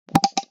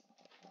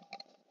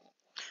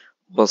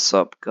What's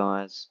up,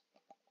 guys?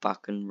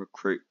 Fucking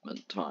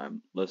recruitment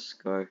time. Let's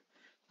go.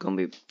 Gonna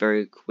be a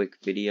very quick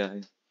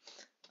video.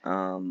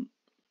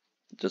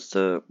 Just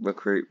a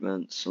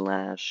recruitment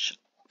slash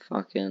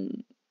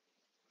fucking,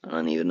 I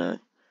don't even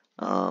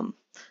know.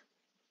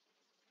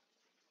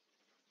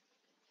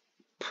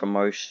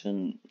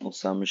 Promotion or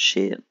some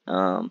shit.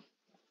 Yeah,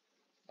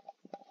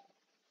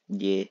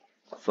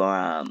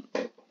 for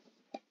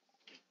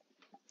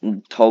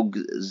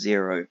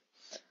TOG0.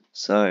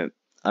 So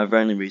I've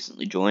only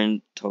recently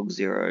joined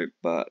TOG0,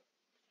 but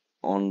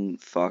on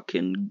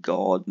fucking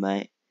God,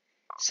 mate.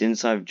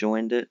 Since I've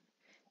joined it,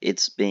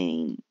 it's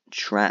been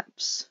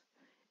traps,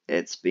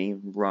 it's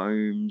been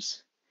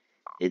roams,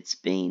 it's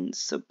been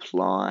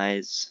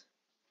supplies.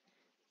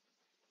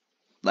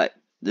 Like,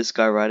 this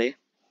guy right here,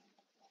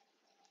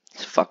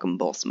 he's a fucking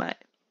boss, mate.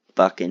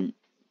 Fucking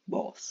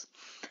boss.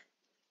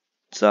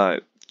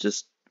 So,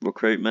 just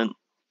recruitment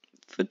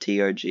for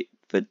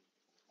for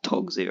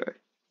TOG0.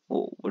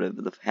 Or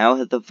whatever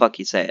how the fuck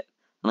you say it.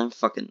 I don't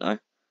fucking know.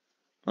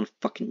 I'm a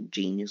fucking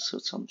genius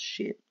or some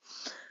shit.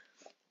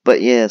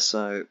 But yeah,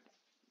 so,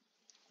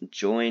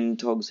 join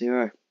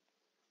TOG0.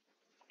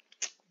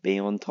 Be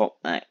on top,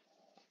 mate.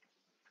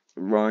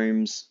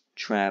 Roams,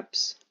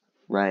 traps,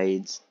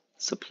 raids,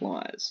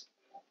 supplies.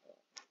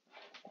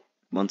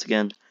 Once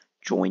again,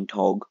 join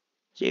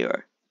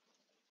TOG0.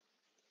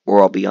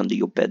 Or I'll be under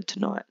your bed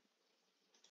tonight.